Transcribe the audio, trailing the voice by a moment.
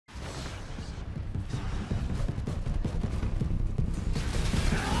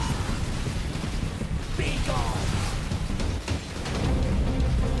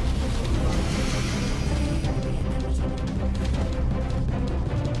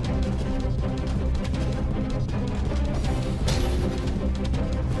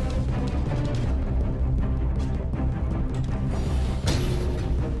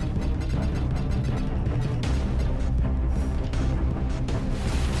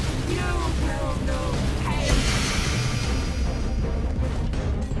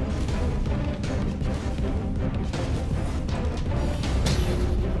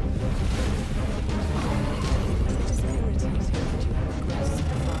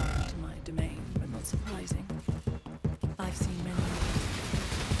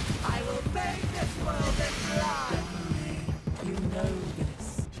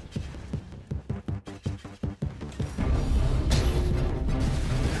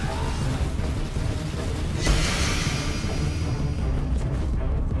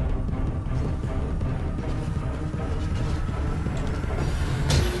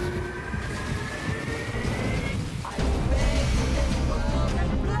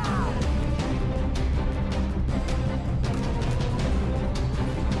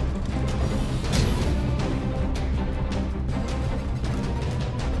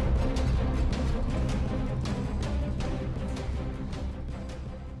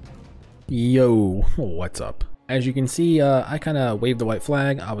Yo, what's up? As you can see, I kind of waved the white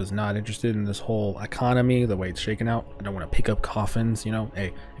flag. I was not interested in this whole economy, the way it's shaken out. I don't want to pick up coffins, you know.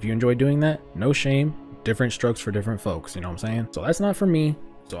 Hey, if you enjoy doing that, no shame. Different strokes for different folks, you know what I'm saying? So that's not for me.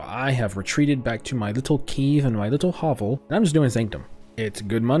 So I have retreated back to my little cave and my little hovel, and I'm just doing Sanctum. It's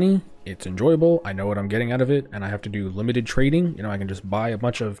good money, it's enjoyable, I know what I'm getting out of it, and I have to do limited trading. You know, I can just buy a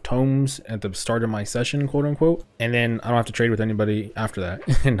bunch of tomes at the start of my session, quote unquote, and then I don't have to trade with anybody after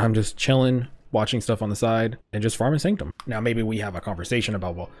that. And I'm just chilling, watching stuff on the side, and just farming Sanctum. Now maybe we have a conversation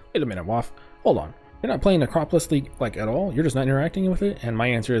about, well, wait a minute, Waff, hold on. You're not playing the Acropolis League like at all? You're just not interacting with it? And my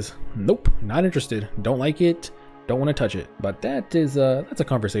answer is, nope, not interested, don't like it. Don't want to touch it. But that is that's a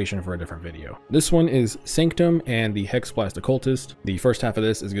conversation for a different video. This one is Sanctum and the HexBlast Occultist. The first half of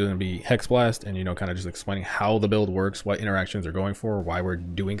this is going to be HexBlast and, you know, kind of just explaining how the build works, what interactions are going for, why we're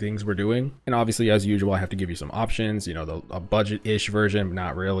doing things we're doing. And obviously, as usual, I have to give you some options, you know, a budget-ish version, but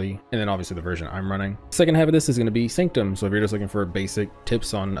not really. And then obviously the version I'm running. Second half of this is going to be Sanctum. So if you're just looking for basic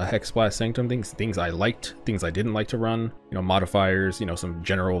tips on a HexBlast Sanctum, things I liked, things I didn't like to run, you know, modifiers, you know, some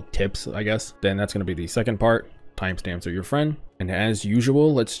general tips, I guess, then that's going to be the second part. Timestamps are your friend, and as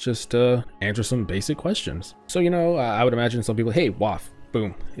usual, let's just answer some basic questions. So, you know, I would imagine some people, hey, Waff,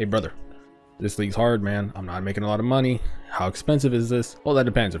 boom, hey brother, this league's hard, man, I'm not making a lot of money, how expensive is this? Well, that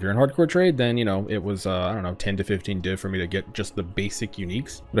depends. If you're in hardcore trade, then, you know, it was I don't know, 10 to 15 div for me to get just the basic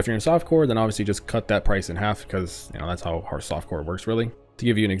uniques. But if you're in softcore, then obviously just cut that price in half, because, you know, that's how hard softcore works, really. To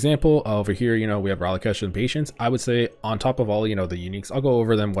give you an example, over here, you know, we have Ralakesh and Patience. I would say on top of all, you know, the uniques, I'll go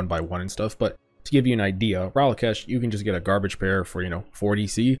over them one by one and stuff, but to give you an idea, Ralakesh, you can just get a garbage pair for, you know, 40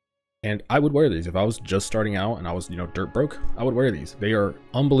 C, and I would wear these. If I was just starting out and I was, you know, dirt broke, I would wear these. They are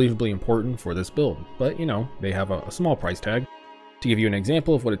unbelievably important for this build, but, you know, they have a small price tag. To give you an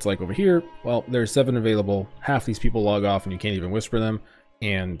example of what it's like over here, well, there's 7 available. Half these people log off and you can't even whisper them,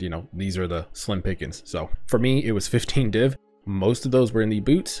 and, you know, these are the slim pickings. So for me, it was 15 div. Most of those were in the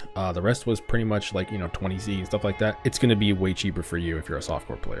boots. The rest was pretty much like, you know, 20Z and stuff like that. It's going to be way cheaper for you if you're a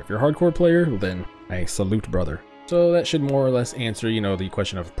softcore player. If you're a hardcore player, then I salute, brother. So that should more or less answer, you know, the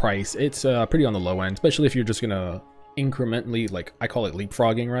question of price. It's pretty on the low end, especially if you're just going to incrementally, like I call it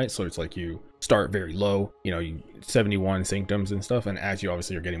leapfrogging, right? So it's like you start very low, you know, you 71 Sanctums and stuff, and as you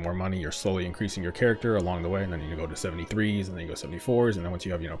obviously are getting more money, you're slowly increasing your character along the way, and then you go to 73s, and then you go 74s, and then once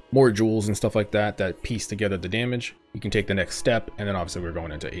you have, you know, more jewels and stuff like that that piece together the damage, you can take the next step, and then obviously we're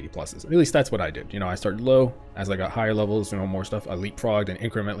going into 80 pluses. At least that's what I did. You know, I started low. As I got higher levels, you know, more stuff, I leapfrogged and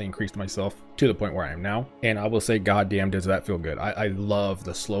incrementally increased myself to the point where I am now. And I will say, goddamn, does that feel good. I love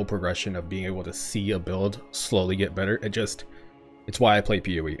the slow progression of being able to see a build slowly get better. It's why I play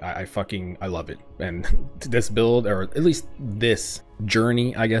PoE. I love it. And this build, or at least this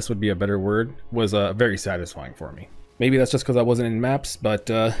journey, I guess would be a better word, was very satisfying for me. Maybe that's just because I wasn't in maps, but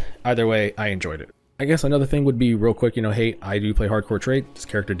either way, I enjoyed it. I guess another thing would be real quick, you know, hey, I do play hardcore trade. This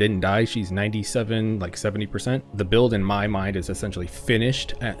character didn't die. She's 97, like 70%. The build in my mind is essentially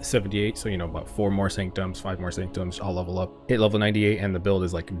finished at 78. So, you know, about 4 more Sanctums, 5 more Sanctums, I'll level up, hit level 98, and the build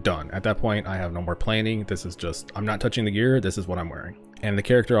is like done. At that point, I have no more planning. This is just, I'm not touching the gear. This is what I'm wearing. And the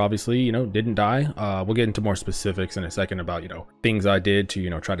character obviously, you know, didn't die. We'll get into more specifics in a second about, you know, things I did to, you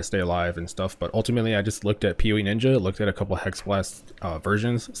know, try to stay alive and stuff. But ultimately, I just looked at PoE Ninja, looked at a couple HexBlast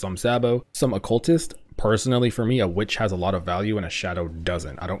versions, some Sabo, some Occultist. Personally, for me, a Witch has a lot of value and a Shadow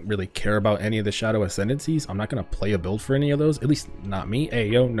doesn't. I don't really care about any of the Shadow Ascendancies. I'm not going to play a build for any of those, at least not me. Hey,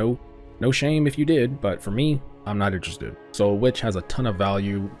 yo, no shame if you did, but for me, I'm not interested. So a Witch has a ton of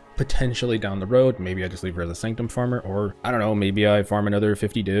value potentially down the road. Maybe I just leave her as a Sanctum farmer, or I don't know, maybe I farm another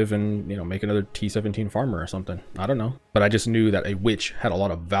 50 div and, you know, make another T17 farmer or something. I don't know. But I just knew that a Witch had a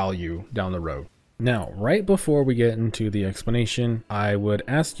lot of value down the road. Now, right before we get into the explanation, I would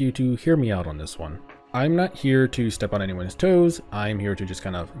ask you to hear me out on this one. I'm not here to step on anyone's toes. I'm here to just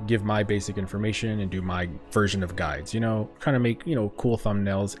kind of give my basic information and do my version of guides, you know, trying to make, you know, cool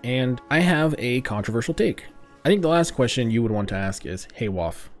thumbnails. And I have a controversial take. I think the last question you would want to ask is, hey,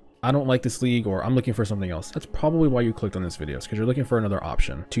 Waff, I don't like this league, or I'm looking for something else. That's probably why you clicked on this video, because you're looking for another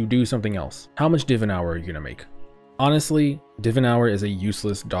option to do something else. How much div an hour are you going to make? Honestly, div an hour is a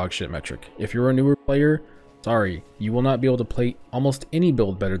useless dog shit metric. If you're a newer player, sorry, you will not be able to play almost any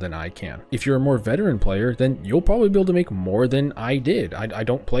build better than I can. If you're a more veteran player, then you'll probably be able to make more than I did. I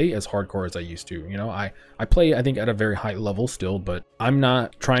don't play as hardcore as I used to. You know, I play, I think, at a very high level still, but I'm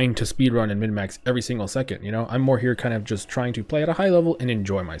not trying to speedrun and min-max every single second. You know, I'm more here kind of just trying to play at a high level and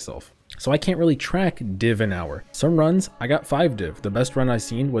enjoy myself. so I can't really track div an hour. Some runs I got 5 div. The best run I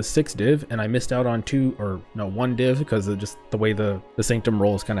seen was 6 div, and I missed out on 1 div because of just the way the Sanctum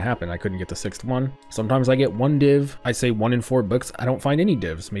rolls kind of happened. I couldn't get the 6th one. Sometimes I get 1 div. I say 1 in 4 books. I don't find any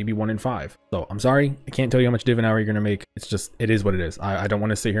divs, maybe 1 in 5. So I'm sorry, I can't tell you how much div an hour you're gonna make. It's just, it is what it is. I don't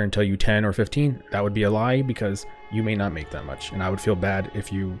want to sit here and tell you 10 or 15. That would be a lie because you may not make that much, and I would feel bad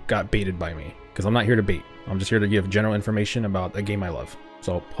if you got baited by me, because I'm not here to bait. I'm just here to give general information about a game I love.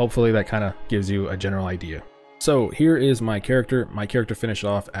 So hopefully that kind of gives you a general idea. So here is my character. My character finished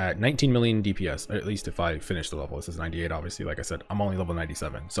off at 19 million DPS, at least if I finish the level. This is 98, obviously. Like I said, I'm only level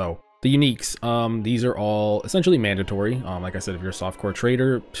 97. So the uniques, these are all essentially mandatory. Like I said, if you're a softcore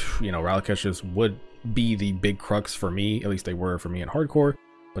trader, you know, rally catches would be the big crux for me. At least they were for me in hardcore.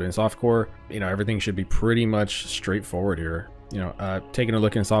 But in softcore, you know, everything should be pretty much straightforward here. You know, taking a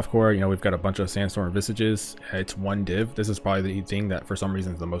look in softcore, you know, we've got a bunch of Sandstorm Visages. It's 1 div. This is probably the thing that for some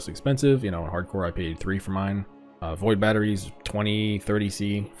reason is the most expensive. You know, in hardcore, I paid 3 for mine. Void batteries, 20,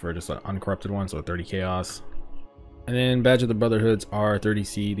 30C for just an uncorrupted one, so 30 chaos. And then Badge of the Brotherhoods are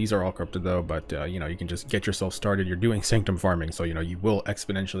 30C. These are all corrupted though, but you know, you can just get yourself started. You're doing Sanctum farming, so you know, you will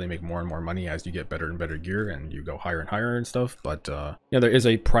exponentially make more and more money as you get better and better gear and you go higher and higher and stuff. But you know, there is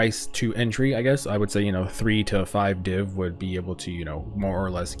a price to entry, I guess. I would say, you know, 3 to 5 div would be able to, you know, more or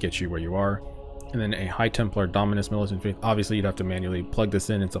less get you where you are. And then a High Templar Dominus Militant Faith. Obviously, you'd have to manually plug this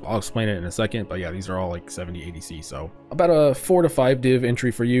in and stuff. I'll explain it in a second, but yeah, these are all like 70, 80C. So about a 4 to 5 div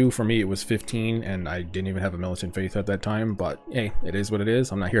entry for you. For me, it was 15, and I didn't even have a Militant Faith at that time. But hey, it is what it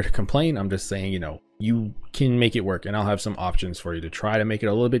is. I'm not here to complain. I'm just saying, you know, you can make it work, and I'll have some options for you to try to make it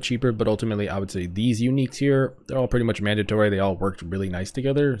a little bit cheaper. But ultimately, I would say these uniques here, they're all pretty much mandatory. They all worked really nice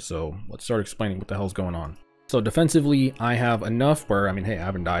together. So let's start explaining what the hell's going on. So defensively, I have enough where, I mean, hey, I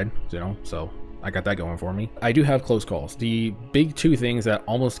haven't died, you know, so I got that going for me. I do have close calls. The big 2 things that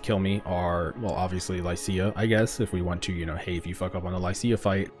almost kill me are, well, obviously Lycia, I guess, if we want to, you know, hey, if you fuck up on a Lycia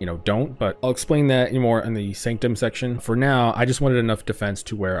fight, you know, don't. But I'll explain that more in the Sanctum section. For now, I just wanted enough defense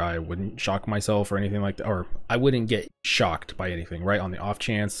to where I wouldn't shock myself or anything like that, or I wouldn't get shocked by anything, right, on the off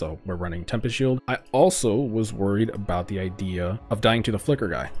chance. So we're running Tempest Shield. I also was worried about the idea of dying to the Flicker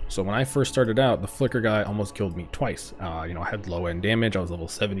guy. So when I first started out, the Flicker guy almost killed me twice. You know, I had low end damage. I was level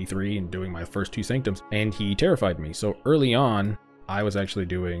 73 and doing my first 2 Sanctums, and he terrified me. So early on, I was actually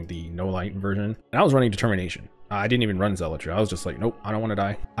doing the no light version, and I was running Determination. I didn't even run Zealotry. I was just like, nope, I don't want to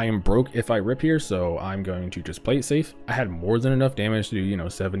die. I am broke if I rip here, so I'm going to just play it safe. I had more than enough damage to do, you know,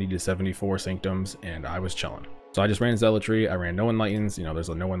 70 to 74 Sanctums, and I was chilling. So I just ran Zealotry. I ran No Enlightens. You know, there's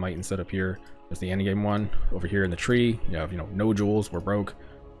a No Enlighten set up here. There's the endgame one over here in the tree. You have, you know, no jewels, we're broke.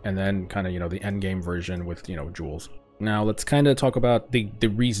 And then kind of, you know, the endgame version with, you know, jewels. Now let's kind of talk about the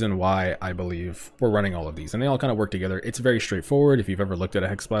reason why I believe we're running all of these, and they all kind of work together. It's very straightforward. If you've ever looked at a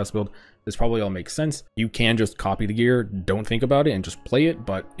HexBlast build, this probably all makes sense. You can just copy the gear, don't think about it, and just play it.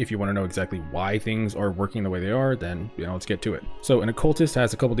 But if you want to know exactly why things are working the way they are, then, you know, let's get to it. So an Occultist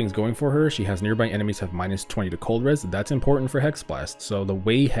has a couple things going for her. She has nearby enemies have -20 to cold res. That's important for HexBlast. So the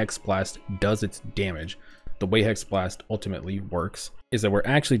way HexBlast does its damage, the way HexBlast ultimately works, is that we're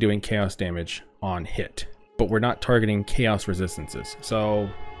actually doing chaos damage on hit, but we're not targeting chaos resistances. So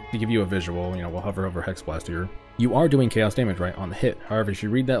to give you a visual, you know, we'll hover over HexBlast here. You are doing chaos damage, right, on the hit. However, if you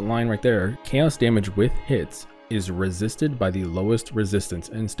read that line right there, chaos damage with hits is resisted by the lowest resistance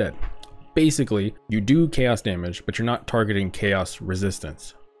instead. Basically, you do chaos damage, but you're not targeting chaos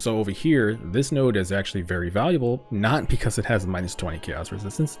resistance. So over here, this node is actually very valuable, not because it has -20 chaos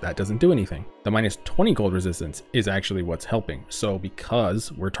resistance. That doesn't do anything. The -20 cold resistance is actually what's helping. So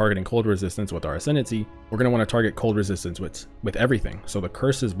because we're targeting cold resistance with our Ascendancy, we're going to want to target cold resistance with everything. So the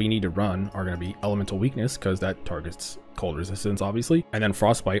curses we need to run are going to be Elemental Weakness, because that targets cold resistance, obviously, and then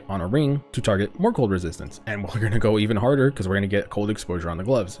Frostbite on a ring to target more cold resistance. And we're going to go even harder because we're going to get cold exposure on the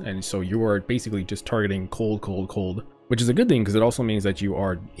gloves. And so you are basically just targeting cold, cold, cold, which is a good thing because it also means that you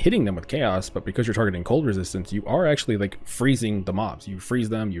are hitting them with chaos, but because you're targeting cold resistance, you are actually like freezing the mobs. You freeze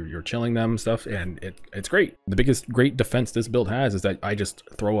them, you're chilling them, stuff, and it's great. The biggest great defense this build has is that I just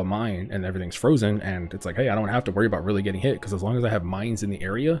throw a mine and everything's frozen, and it's like, hey, I don't have to worry about really getting hit because as long as I have mines in the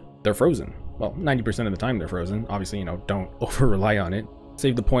area, they're frozen. Well, 90% of the time they're frozen. Obviously, you know, don't over rely on it.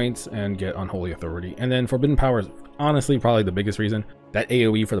 Save the points and get Unholy Authority. And then Forbidden Power is honestly probably the biggest reason. That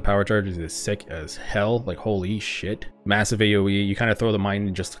AoE for the power charges is sick as hell. Like, holy shit. Massive AoE. You kind of throw the mine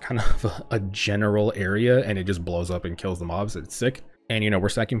in just kind of a general area and it just blows up and kills the mobs. It's sick. And, you know, we're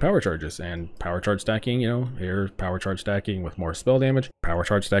stacking power charges, and power charge stacking, you know, here's power charge stacking with more spell damage, power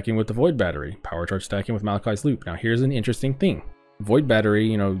charge stacking with the Void Battery, power charge stacking with Malachi's Loop. Now, here's an interesting thing. Void Battery,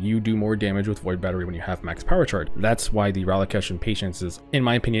 you know, you do more damage with Void Battery when you have max power charge. That's why the Ralakesh and Patience is, in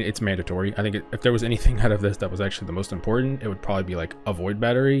my opinion, it's mandatory. I think if there was anything out of this that was actually the most important, it would probably be like a Void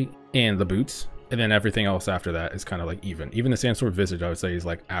Battery and the boots. And then everything else after that is kind of like even. Even the Sandstorm Visage, I would say, is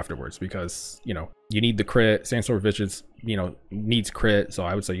like afterwards because, you know, you need the crit. Sandstorm Visage, you know, needs crit. So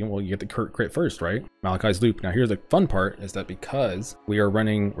I would say, well, you get the crit first, right? Malachai's Loop. Now, here's the fun part is that because we are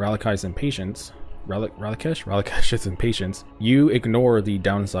running Ralakai's Impatience, Ralakesh is Impatience, you ignore the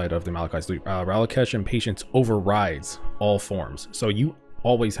downside of the Malachai's Loop. Ralakesh Impatience overrides all forms. So you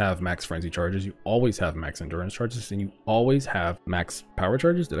always have max frenzy charges, you always have max endurance charges, and you always have max power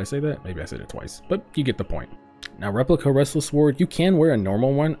charges. Did I say that? Maybe I said it twice, but you get the point. Now, Replica Restless Sword, you can wear a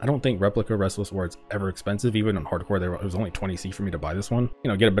normal one. I don't think Replica Restless Sword's ever expensive. Even on hardcore, it was only 20C for me to buy this one. You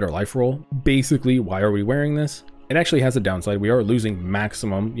know, get a better life roll. Basically, why are we wearing this? It actually has a downside. We are losing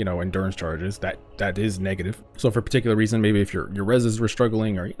maximum, you know, endurance charges. That is negative. So for a particular reason, maybe if your reses were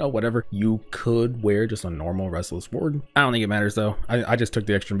struggling or, you know, whatever, you could wear just a normal Restless Sword. I don't think it matters though. I just took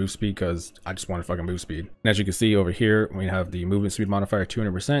the extra move speed because I just wanted fucking move speed. And as you can see over here, we have the movement speed modifier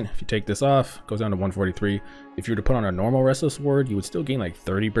 200%. If you take this off, it goes down to 143. If you were to put on a normal Restless Sword, you would still gain like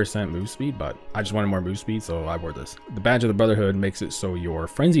 30% move speed, but I just wanted more move speed, so I wore this. The Badge of the Brotherhood makes it so your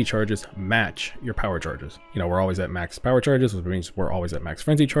frenzy charges match your power charges. You know, we're always at max power charges, which means we're always at max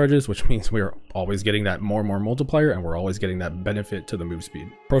frenzy charges, which means we're always getting that more multiplier, and we're always getting that benefit to the move speed.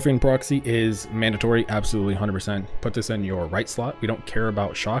 Profane Proxy is mandatory, absolutely 100%. Put this in your right slot. We don't care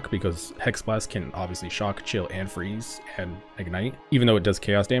about shock because HexBlast can obviously shock, chill, and freeze and ignite, even though it does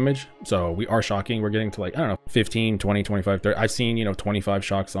chaos damage. So we are shocking. We're getting to like, I don't know, 15, 20, 25, 30. I've seen, you know, 25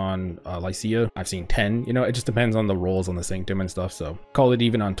 shocks on Lycia. I've seen 10, you know, it just depends on the rolls on the Sanctum and stuff. So call it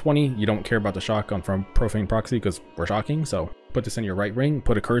even on 20. You don't care about the shock on from Profane Proxy because we're shocking. So put this in your right ring,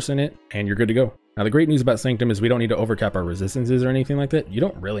 put a curse in it, and you're good to go. Now, the great news about Sanctum is we don't need to overcap our resistances or anything like that. You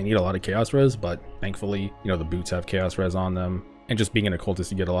don't really need a lot of chaos res, but thankfully, you know, the boots have chaos res on them. And just being an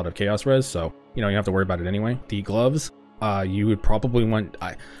occultist, you get a lot of chaos res. So, you know, you don't have to worry about it anyway. The gloves, you would probably want,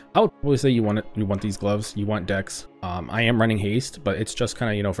 I would probably say you want these gloves, you want Dex. I am running haste, but it's just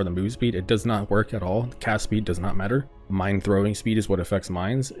kind of, you know, for the move speed. It does not work at all. Cast speed does not matter. Mine throwing speed is what affects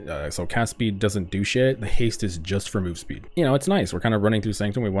mines. So cast speed doesn't do shit. The haste is just for move speed. You know, it's nice. We're kind of running through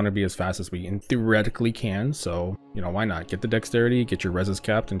Sanctum. We want to be as fast as we theoretically can. So, you know, why not? Get the dexterity, get your reses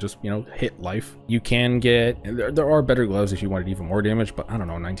capped, and just, you know, hit life. You can get, there are better gloves if you wanted even more damage, but I don't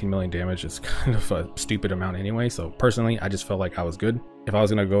know, 19 million damage is kind of a stupid amount anyway. So personally, I just felt like I was good. If I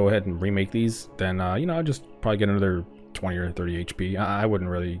was going to go ahead and remake these, then, you know, I'd just probably get another 20 or 30 HP. I wouldn't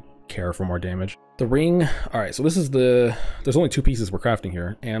really care for more damage. The ring, all right, so this is there's only two pieces we're crafting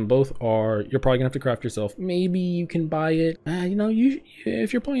here, and both are, you're probably gonna have to craft yourself. Maybe you can buy it. You know,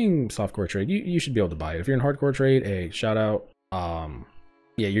 if you're playing softcore trade, you should be able to buy it. If you're in hardcore trade, hey, shout out.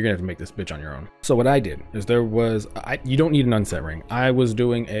 Yeah, you're gonna have to make this bitch on your own. So what I did is you don't need an unset ring. I was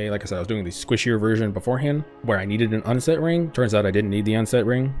doing like I said, I was doing the squishier version beforehand where I needed an unset ring. Turns out I didn't need the unset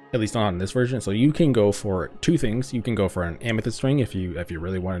ring, at least not on this version. So you can go for two things. You can go for an amethyst ring if you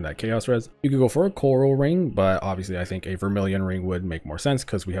really wanted that chaos res. You could go for a coral ring, but obviously I think a vermilion ring would make more sense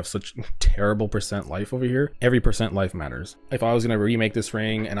because we have such terrible percent life over here. Every percent life matters. If I was gonna remake this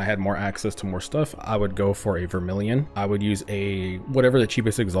ring and I had more access to more stuff, I would go for a vermilion. I would use whatever the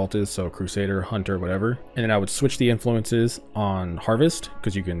cheapest exalt is, so Crusader, Hunter, whatever, and then I would switch the influences on Harvest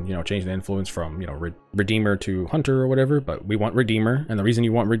because you can, you know, change the influence from, you know, Redeemer to Hunter or whatever, but we want Redeemer, and the reason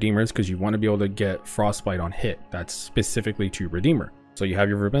you want Redeemer is because you want to be able to get Frostbite on hit. That's specifically to Redeemer. So you have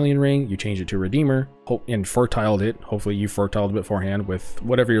your Vermilion ring, you change it to Redeemer, and fertiled it. Hopefully you fertiled it beforehand with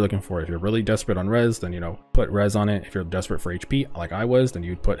whatever you're looking for. If you're really desperate on res, then, you know, put res on it. If you're desperate for HP, like I was, then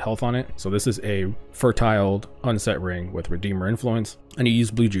you'd put health on it. So this is a fertiled unset ring with Redeemer influence. And you use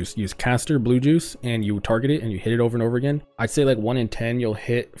blue juice. Use caster blue juice, and you target it and you hit it over and over again. I'd say like 1 in 10 you'll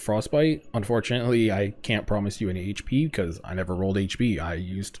hit Frostbite. Unfortunately, I can't promise you any HP because I never rolled HP. I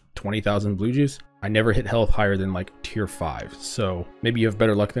used 20,000 blue juice. I never hit health higher than like tier 5. So maybe you have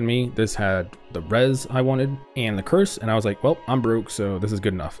better luck than me. This had the res I wanted and the curse, and I was like, well, I'm broke, so this is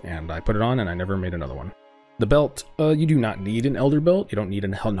good enough. And I put it on and I never made another one. The belt, you do not need an Elder belt. You don't need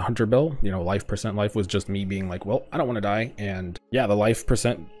a Hunter belt. You know, percent life was just me being like, well, I don't want to die. And yeah, the life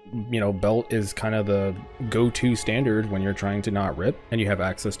percent, you know, belt is kind of the go-to standard when you're trying to not rip and you have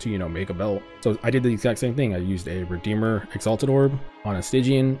access to, you know, make a belt. So I did the exact same thing. I used a Redeemer Exalted Orb on a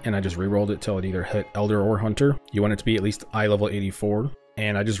Stygian, and I just re-rolled it till it either hit Elder or Hunter. You want it to be at least eye level 84.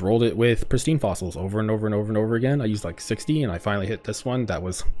 And I just rolled it with pristine fossils over and over and over and over again. I used like 60 and I finally hit this one that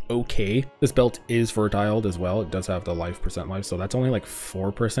was okay. This belt is fertiled as well. It does have the percent life, so that's only like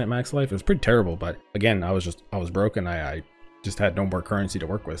 4% max life. It was pretty terrible, but again, I was broke and I just had no more currency to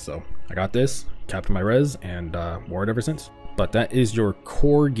work with. So I got this, capped my res, and wore it ever since. But that is your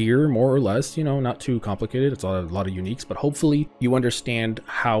core gear, more or less, you know, not too complicated. It's a lot of uniques, but hopefully you understand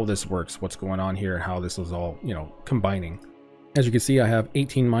how this works, what's going on here, and how this is all, you know, combining. As you can see, I have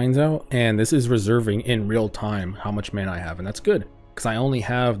 18 mines out, and this is reserving in real time how much mana I have, and that's good. Because I only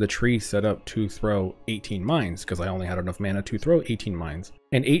have the tree set up to throw 18 mines, because I only had enough mana to throw 18 mines.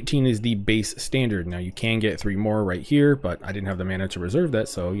 And 18 is the base standard. Now you can get 3 more right here, but I didn't have the mana to reserve that,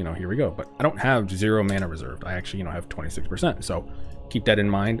 so, you know, here we go. But I don't have 0 mana reserved. I actually, you know, have 26%, so keep that in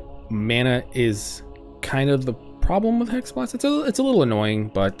mind. Mana is kind of the problem with HexBlast. It's a little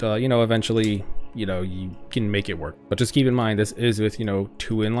annoying, but, you know, eventually, you know, you can make it work. But just keep in mind, this is with, you know,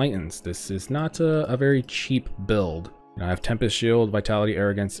 2 Enlightens. This is not a very cheap build. I have Tempest Shield, Vitality,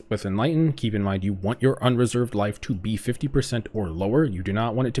 Arrogance with Enlighten. Keep in mind, you want your unreserved life to be 50% or lower. You do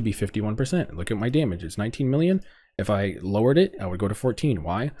not want it to be 51%. Look at my damage. It's 19 million. If I lowered it, I would go to 14.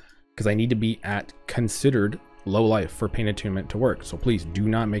 Why? Because I need to be at considered low life for Pain Attunement to work. So please do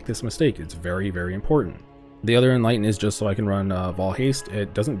not make this mistake. It's very, very important. The other Enlighten is just so I can run Vol Haste.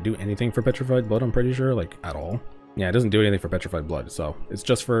 It doesn't do anything for Petrified Blood, I'm pretty sure, like at all. Yeah, it doesn't do anything for Petrified Blood. So it's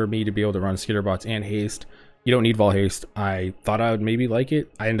just for me to be able to run Skitterbots and Haste. You don't need Vol Haste. I thought I would maybe like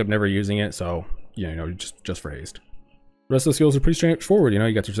it. I end up never using it, so, you know, just for haste. The rest of the skills are pretty straightforward. You know,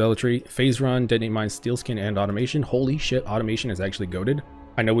 you got your Zealotry, Phase Run, Detonate Mine, Steel Skin, and Automation. Holy shit, Automation is actually goated.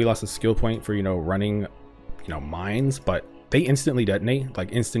 I know we lost a skill point for, you know, running, you know, mines, but they instantly detonate,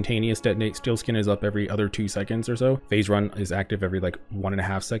 like instantaneous detonate. Steel Skin is up every other 2 seconds or so. Phase Run is active every like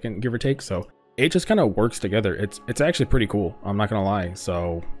 1.5 seconds, give or take. So it just kind of works together. It's actually pretty cool. I'm not gonna lie.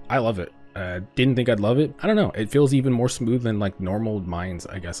 So I love it. Didn't think I'd love it. I don't know. It feels even more smooth than like normal mines,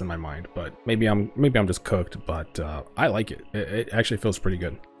 I guess, in my mind. But maybe I'm just cooked. But I like it. It actually feels pretty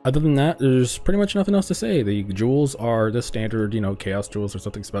good. Other than that, there's pretty much nothing else to say. The jewels are the standard, you know, chaos jewels. There's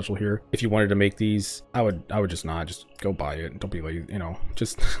something special here. If you wanted to make these, I would just go buy it. Don't be lazy, you know.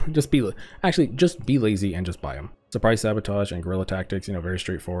 Just be lazy and just buy them. Surprise Sabotage and Guerrilla Tactics, you know, very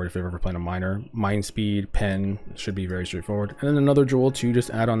straightforward. If you've ever played a miner, Mind Speed, Pen should be very straightforward. And then another jewel to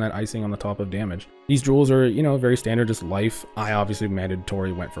just add on that icing on the top of damage. These jewels are, you know, very standard, just life. I obviously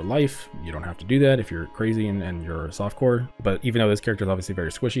mandatory went for life. You don't have to do that if you're crazy and you're softcore. But even though this character is obviously very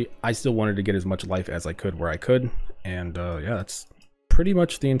squishy, I still wanted to get as much life as I could where I could. And yeah, that's pretty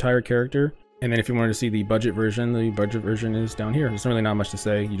much the entire character. And then if you wanted to see the budget version is down here. There's really not much to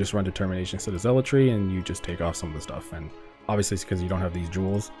say. You just run Determination instead of Zealotry, and you just take off some of the stuff. And obviously it's because you don't have these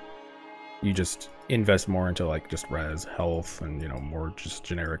jewels. You just invest more into like just res, health, and, you know, more just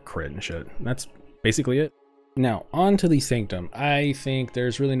generic crit and shit. And that's basically it. Now, on to the Sanctum. I think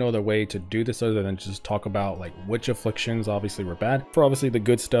there's really no other way to do this other than just talk about like which afflictions obviously were bad. For obviously the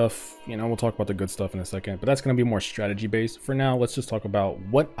good stuff, you know, we'll talk about the good stuff in a second, but that's going to be more strategy based. For now, let's just talk about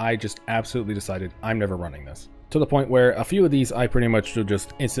what I just absolutely decided I'm never running this. To the point where a few of these I pretty much would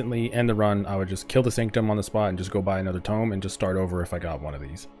just instantly end the run. I would just kill the Sanctum on the spot and just go buy another tome and just start over if I got one of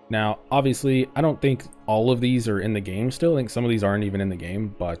these. Now, obviously, I don't think all of these are in the game still. I think some of these aren't even in the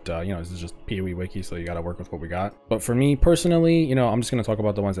game, but you know, this is just PoE Wiki, so you got to work with what we got. But for me personally, you know, I'm just going to talk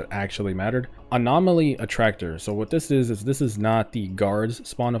about the ones that actually mattered. Anomaly Attractor. So what this is this is not the guards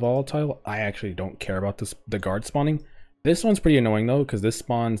spawn of volatile. I actually don't care about this, the guard spawning. This one's pretty annoying though, because this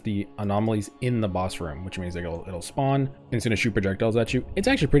spawns the anomalies in the boss room, which means it'll spawn and it's going to shoot projectiles at you. It's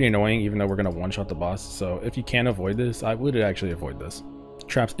actually pretty annoying, even though we're going to one-shot the boss. So if you can avoid this, I would actually avoid this.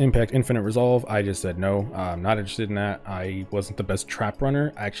 Traps Impact Infinite Resolve. I just said no. I'm not interested in that. I wasn't the best trap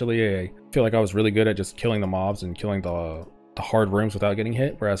runner. Actually, I feel like I was really good at just killing the mobs and killing the hard rooms without getting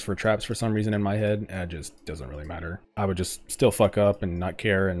hit. Whereas for traps, for some reason in my head, it just doesn't really matter. I would just still fuck up and not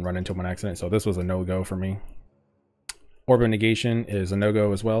care and run into an accident. So this was a no-go for me. Orb of Negation is a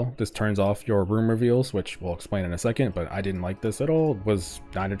no-go as well. This turns off your room reveals, which we'll explain in a second, but I didn't like this at all. Was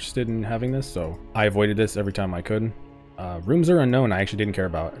not interested in having this, so I avoided this every time I could. Rooms are unknown. I actually didn't care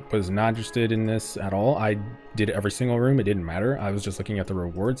about. Was not interested in this at all. I did every single room. It didn't matter. I was just looking at the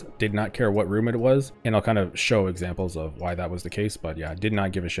rewards. Did not care what room it was, and I'll kind of show examples of why that was the case, but yeah, did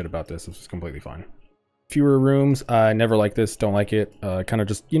not give a shit about this. This was completely fine. Fewer rooms, I never like this, don't like it. Kind of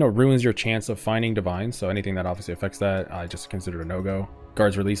just, you know, ruins your chance of finding divines, so anything that obviously affects that, I just consider a no-go.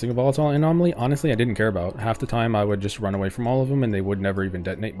 Guards releasing a volatile anomaly, honestly, I didn't care about. Half the time, I would just run away from all of them, and they would never even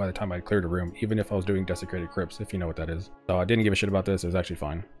detonate by the time I cleared a room, even if I was doing Desecrated Crypts, if you know what that is. So I didn't give a shit about this, it was actually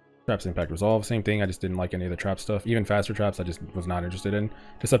fine. Traps impact resolve, same thing. I just didn't like any of the trap stuff. Even faster traps I just was not interested in.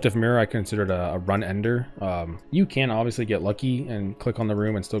 Deceptive mirror I considered a run ender. You can obviously get lucky and click on the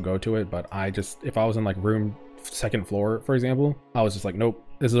room and still go to it, but I just, if I was in like room 2nd floor for example, I was just like, nope,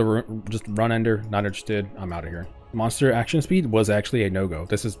 this is a room, just run ender, not interested, I'm out of here. Monster action speed was actually a no-go.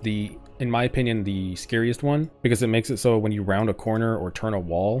 This is the, in my opinion, the scariest one, because it makes it so when you round a corner or turn a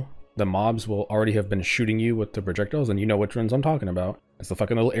wall, the mobs will already have been shooting you with the projectiles, and you know which ones I'm talking about. It's the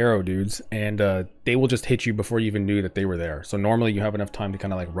fucking little arrow dudes, and they will just hit you before you even knew that they were there. So normally you have enough time to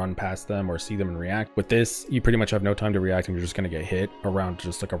kind of like run past them or see them and react. With this, you pretty much have no time to react, and you're just gonna get hit around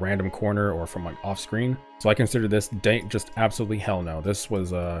just like a random corner or from like off screen. So I consider this just absolutely hell no. This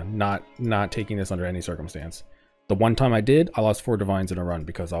was not taking this under any circumstance. The one time I did, I lost 4 divines in a run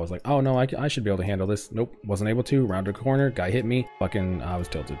because I was like, oh no, I should be able to handle this. Nope, wasn't able to. Rounded a corner, guy hit me, fucking, I was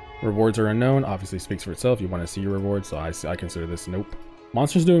tilted. Rewards are unknown, obviously speaks for itself. You want to see your rewards, so I consider this nope.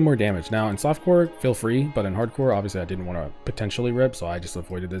 Monsters doing more damage. Now in softcore, feel free, but in hardcore, obviously I didn't want to potentially rip, so I just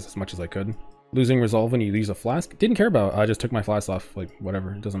avoided this as much as I could. Losing resolve when you use a flask, didn't care about. I just took my flask off, like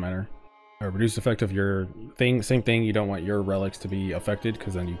whatever, it doesn't matter. Reduced effect of your thing, same thing, you don't want your relics to be affected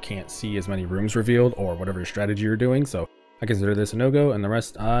because then you can't see as many rooms revealed or whatever your strategy you're doing, so I consider this a no-go, and the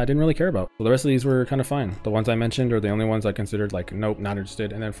rest I didn't really care about. So the rest of these were kind of fine. The ones I mentioned are the only ones I considered like, nope, not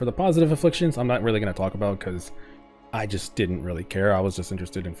interested. And then for the positive afflictions, I'm not really going to talk about because I just didn't really care. I was just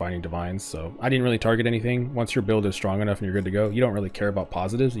interested in finding divines, so I didn't really target anything. Once your build is strong enough and you're good to go, you don't really care about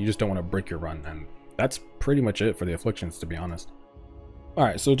positives, you just don't want to brick your run, and that's pretty much it for the afflictions, to be honest.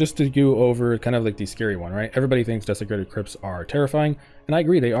 Alright, so just to go over kind of like the scary one, right? Everybody thinks Desecrated Crypts are terrifying, and I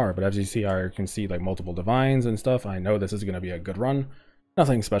agree they are, but as you see, I can see like multiple divines and stuff. I know this is going to be a good run.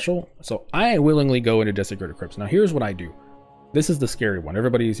 Nothing special, so I willingly go into Desecrated Crypts. Now here's what I do. This is the scary one.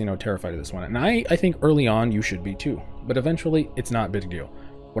 Everybody's, you know, terrified of this one, and I think early on you should be too, but eventually it's not a big deal.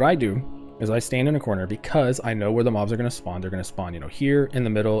 What I do is I stand in a corner because I know where the mobs are going to spawn. They're going to spawn, you know, here, in the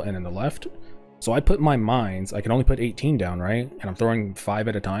middle, and in the left. So I put my mines, I can only put 18 down, right? And I'm throwing 5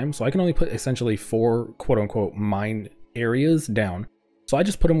 at a time. So I can only put essentially 4 quote unquote mine areas down. So I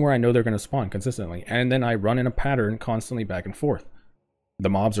just put them where I know they're going to spawn consistently. And then I run in a pattern constantly back and forth. The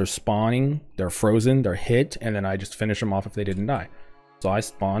mobs are spawning, they're frozen, they're hit, and then I just finish them off if they didn't die. So I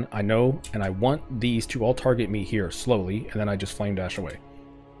spawn, I know, and I want these to all target me here slowly, and then I just flame dash away.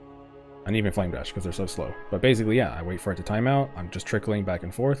 I didn't even flame dash because they're so slow. But basically, yeah, I wait for it to time out. I'm just trickling back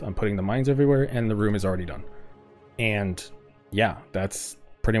and forth. I'm putting the mines everywhere, and the room is already done. And yeah, that's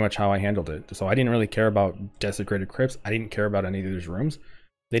pretty much how I handled it. So I didn't really care about Desecrated Crypts. I didn't care about any of these rooms.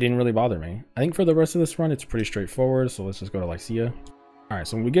 They didn't really bother me. I think for the rest of this run, it's pretty straightforward. So let's just go to Lycia. All right,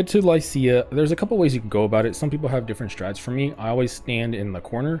 so when we get to Lycia, there's a couple ways you can go about it. Some people have different strats. For me, I always stand in the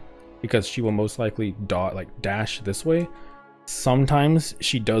corner because she will most likely dash this way. Sometimes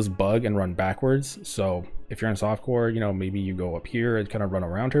she does bug and run backwards, so if you're in softcore, you know, maybe you go up here and kind of run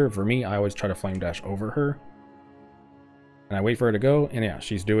around her. For me, I always try to flame dash over her, and I wait for her to go, and yeah,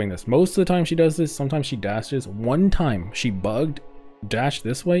 she's doing this. Most of the time she does this. Sometimes she dashes. One time she bugged, dashed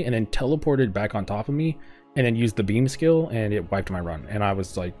this way, and then teleported back on top of me, and then used the beam skill, and it wiped my run, and I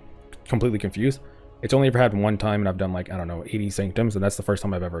was like completely confused. It's only ever happened one time, and I've done like, I don't know, 80 sanctums, and that's the first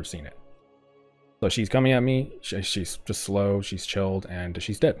time I've ever seen it. So she's coming at me, she's just slow, she's chilled, and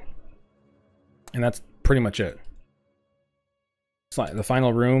she's dead. And that's pretty much it. So the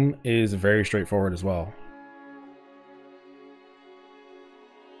final room is very straightforward as well.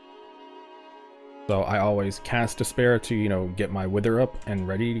 So I always cast Despair to, you know, get my Wither up and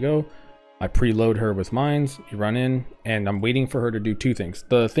ready to go. I preload her with mines, you run in, and I'm waiting for her to do 2 things.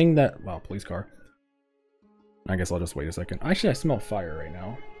 The thing that, well, police car. I guess I'll just wait a second. Actually, I smell fire right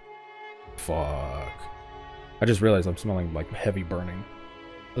now. Fuck. I just realized I'm smelling like heavy burning.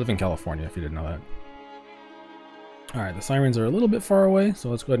 I live in California, if you didn't know that. Alright, the sirens are a little bit far away, so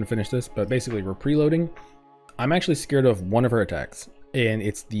let's go ahead and finish this. But basically, we're preloading. I'm actually scared of one of her attacks, and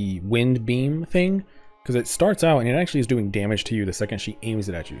it's the wind beam thing, because it starts out and it actually is doing damage to you the second she aims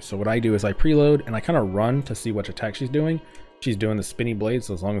it at you. So what I do is I preload and I kind of run to see which attack she's doing. She's doing the spinny blade,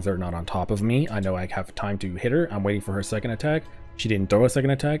 so as long as they're not on top of me, I know I have time to hit her. I'm waiting for her second attack. She didn't throw a second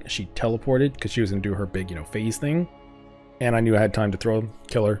attack. She teleported because she was going to do her big, you know, phase thing. And I knew I had time to throw,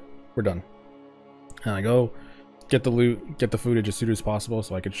 kill her. We're done. And I go, get the loot, get the footage as soon as possible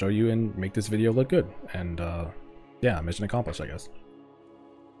so I could show you and make this video look good. And yeah, mission accomplished, I guess.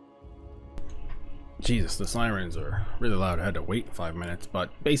 Jesus, the sirens are really loud. I had to wait 5 minutes,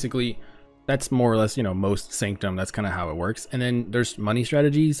 but basically That's more or less, you know, most Sanctum. That's kind of how it works. And then there's money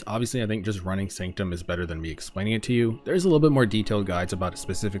strategies. Obviously, I think just running Sanctum is better than me explaining it to you. There's a little bit more detailed guides about it,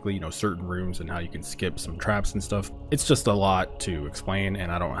 specifically, you know, certain rooms and how you can skip some traps and stuff. It's just a lot to explain,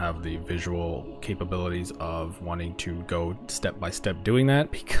 and I don't have the visual capabilities of wanting to go step by step doing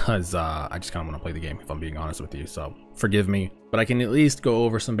that, because I just kind of want to play the game, if I'm being honest with you. So forgive me, but I can at least go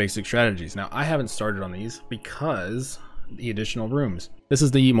over some basic strategies. Now, I haven't started on these because the additional rooms. This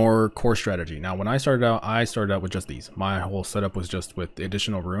is the more core strategy. Now, when I started out with just these. My whole setup was just with the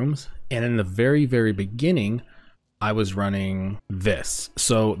additional rooms. And in the very, very beginning, I was running this.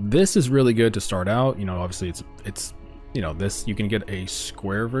 So this is really good to start out. You know, obviously it's, you know, this, you can get a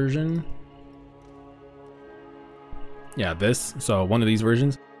square version. Yeah, this. So one of these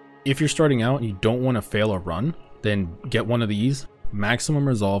versions. If you're starting out and you don't want to fail a run, then get one of these. Maximum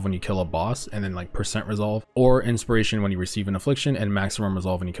resolve when you kill a boss, and then like percent resolve, or inspiration when you receive an affliction, and maximum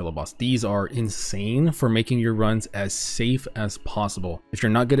resolve when you kill a boss. These are insane for making your runs as safe as possible. If you're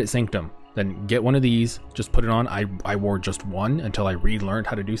not good at Sanctum, then get one of these, just put it on. I wore just one until I relearned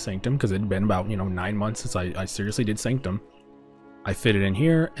how to do Sanctum, because it had been about, you know, 9 months since I seriously did Sanctum. I fit it in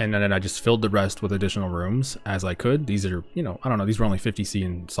here, and then I just filled the rest with additional rooms as I could. These are, you know, I don't know, these were only 50C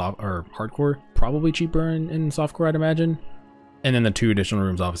in soft or hardcore, probably cheaper in softcore, I'd imagine. And then the 2 additional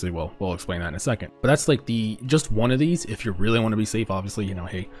rooms, obviously, we'll explain that in a second. But that's like just one of these. If you really want to be safe, obviously, you know,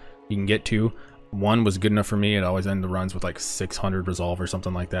 hey, you can get 2. 1 was good enough for me. It always ended the runs with like 600 resolve or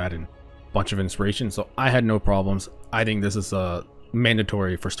something like that, and a bunch of inspiration. So I had no problems. I think this is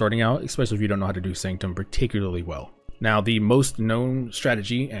mandatory for starting out, especially if you don't know how to do Sanctum particularly well. Now, the most known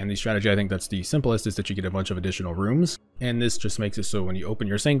strategy, and the strategy I think that's the simplest, is that you get a bunch of additional rooms. And this just makes it so when you open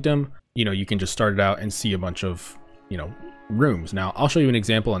your Sanctum, you know, you can just start it out and see a bunch of, you know, rooms. Now, I'll show you an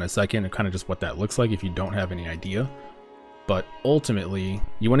example in a second of kind of just what that looks like if you don't have any idea. But ultimately,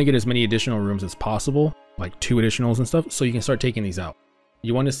 you want to get as many additional rooms as possible, like 2 additionals and stuff, so you can start taking these out.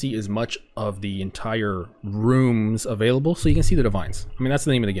 You want to see as much of the entire rooms available so you can see the divines. I mean, that's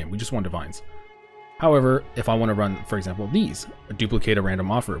the name of the game. We just want divines. However, if I want to run, for example, these, duplicate a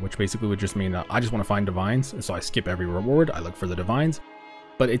random offer, which basically would just mean that I just want to find divines, and so I skip every reward, I look for the divines,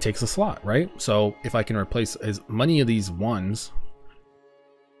 but it takes a slot, right? So if I can replace as many of these 1s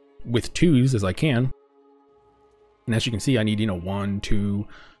with 2s as I can, and as you can see, I need, you know, 1, 2,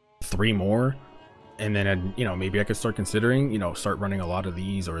 3 more, and then, you know, maybe I could start considering, you know, start running a lot of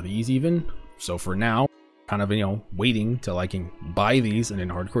these or these even. So for now, kind of, you know, waiting till I can buy these, and in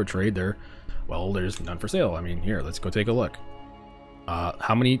hardcore trade there's none for sale. I mean, here, let's go take a look.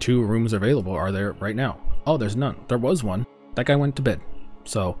 How many 2 rooms available are there right now? Oh, there's none. There was one. That guy went to bed.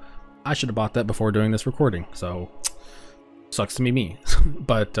 So I should have bought that before doing this recording. So sucks to be me.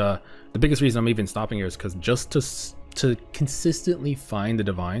 But the biggest reason I'm even stopping here is because just to consistently find the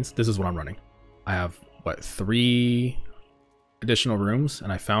divines, this is what I'm running. I have, what, 3 additional rooms,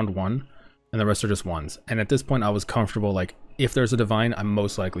 and I found 1, and the rest are just 1s. And at this point, I was comfortable, like, if there's a divine, I'm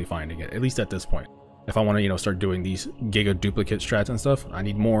most likely finding it, at least at this point. If I want to, you know, start doing these giga duplicate strats and stuff, I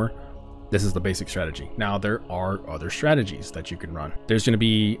need more. This is the basic strategy. Now, there are other strategies that you can run. There's going to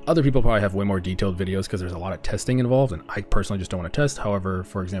be, other people probably have way more detailed videos because there's a lot of testing involved, and I personally just don't want to test. However,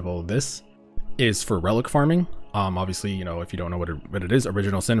 for example, this is for relic farming. Obviously, you know, if you don't know what it is,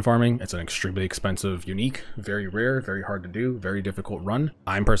 original sin farming. It's an extremely expensive, unique, very rare, very hard to do, very difficult run.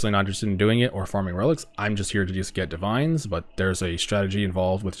 I'm personally not interested in doing it or farming relics. I'm just here to just get divines, but there's a strategy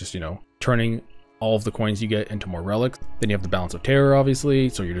involved with just, you know, turning all of the coins you get into more relics. Then you have the balance of terror, obviously.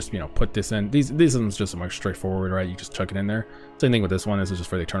 So you're just, you know, put this in. These ones just more straightforward, right? You just chuck it in there. Same thing with this one. This is just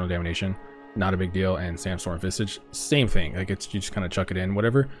for the eternal damnation. Not a big deal. And Sandstorm Visage, same thing. Like, it's, you just kind of chuck it in,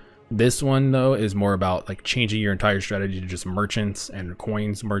 whatever. This one, though, is more about like changing your entire strategy to just merchants and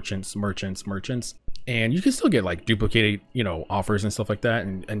coins, merchants. And you can still get like duplicated, you know, offers and stuff like that,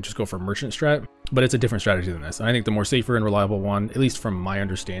 and just go for merchant strat. But it's a different strategy than this. And I think the more safer and reliable one, at least from my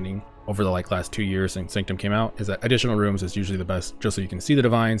understanding over the like last 2 years since Sanctum came out, is that additional rooms is usually the best, just so you can see the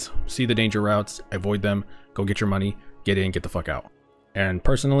divines, see the danger routes, avoid them, go get your money, get in, get the fuck out. And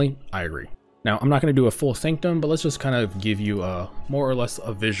personally, I agree. Now, I'm not going to do a full Sanctum, but let's just kind of give you a more or less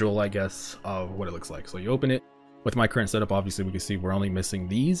a visual, I guess, of what it looks like. So you open it. With my current setup, obviously, we can see we're only missing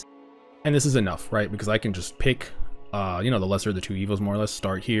these. And this is enough, right? Because I can just pick, you know, the lesser of the 2 evils, more or less.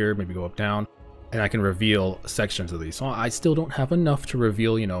 Start here, maybe go up, down. And I can reveal sections of these. So I still don't have enough to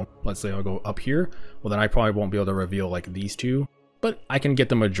reveal, you know, let's say I'll go up here. Well, then I probably won't be able to reveal like these 2. But I can get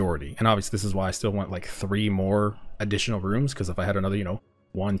the majority. And obviously, this is why I still want like 3 more additional rooms. Because if I had another, you know,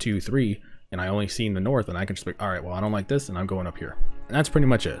 1, 2, 3... and I only seen the north, and I can just be, all right, well, I don't like this, and I'm going up here. And that's pretty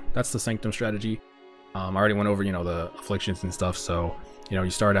much it. That's the Sanctum strategy. I already went over, you know, the afflictions and stuff. So, you know, you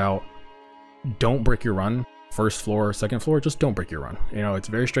start out, don't brick your run. First floor, second floor, just don't brick your run. You know, it's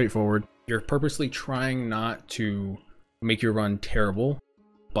very straightforward. You're purposely trying not to make your run terrible,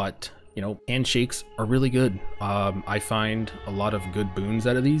 but you know, handshakes are really good. I find a lot of good boons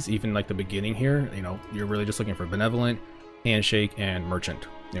out of these, even like the beginning here. You know, you're really just looking for benevolent, handshake, and merchant.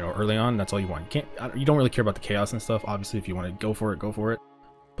 You know, early on, that's all you want. You don't really care about the chaos and stuff. Obviously, if you want to go for it, go for it.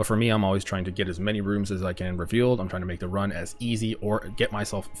 But for me, I'm always trying to get as many rooms as I can revealed. I'm trying to make the run as easy or get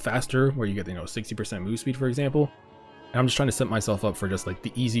myself faster, where you get, you know, 60% move speed, for example. And I'm just trying to set myself up for just like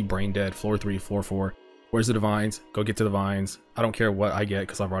the easy brain dead, floor 3, floor 4. Where's the divines? Go get to the divines. I don't care what I get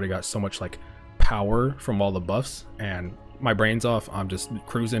because I've already got so much like power from all the buffs, and my brain's off. I'm just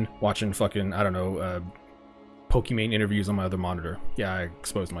cruising, watching fucking, I don't know, Pokemon interviews on my other monitor. Yeah, I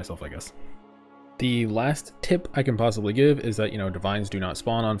exposed myself, I guess. The last tip I can possibly give is that, you know, divines do not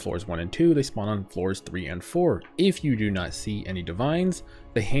spawn on floors 1 and 2. They spawn on floors 3 and 4. If you do not see any divines,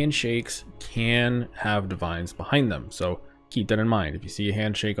 the handshakes can have divines behind them. So keep that in mind. If you see a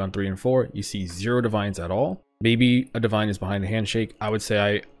handshake on 3 and 4, you see 0 divines at all. Maybe a divine is behind the handshake. I would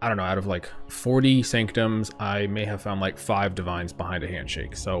say I don't know, out of like 40 sanctums, I may have found like 5 divines behind a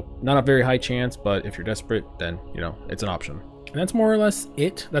handshake. So not a very high chance, but if you're desperate, then, you know, it's an option. And that's more or less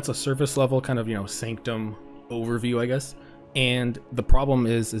it. That's a surface level kind of, you know, sanctum overview, I guess. And the problem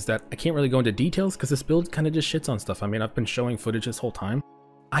is that I can't really go into details because this build kind of just shits on stuff. I mean, I've been showing footage this whole time.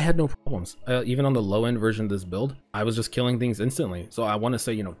 I had no problems. Even on the low end version of this build, I was just killing things instantly. So I want to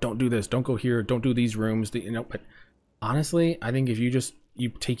say, you know, don't do this, don't go here, don't do these rooms, you know. But honestly, I think if you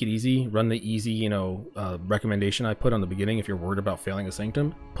take it easy, run the easy, you know, recommendation I put on the beginning, if you're worried about failing a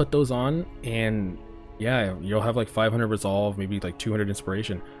sanctum, put those on, and yeah, you'll have like 500 resolve, maybe like 200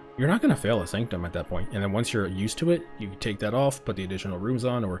 inspiration. You're not going to fail a sanctum at that point. And then once you're used to it, you can take that off, put the additional rooms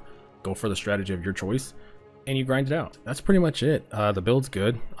on, or go for the strategy of your choice, and you grind it out. That's pretty much it. The build's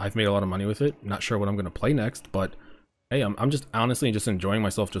good. I've made a lot of money with it. Not sure what I'm going to play next, but hey, I'm just honestly just enjoying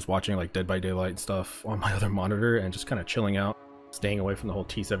myself, just watching like Dead by Daylight stuff on my other monitor and just kind of chilling out, staying away from the whole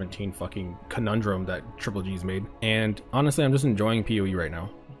T17 fucking conundrum that Triple G's made. And honestly, I'm just enjoying PoE right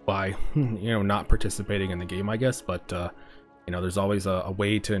now by, you know, not participating in the game, I guess. But you know, there's always a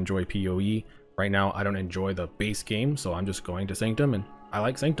way to enjoy PoE. Right now, I don't enjoy the base game, so I'm just going to Sanctum, and I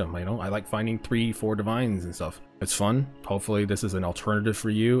like Sanctum. You know, I like finding 3, 4 divines and stuff. It's fun. Hopefully this is an alternative for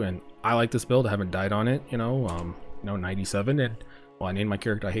you, and I like this build. I haven't died on it, you know, 97, and well, I named my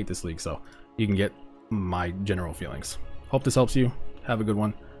character I Hate This League, so you can get my general feelings. Hope this helps you. Have a good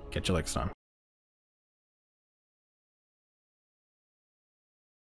one. Catch you next time.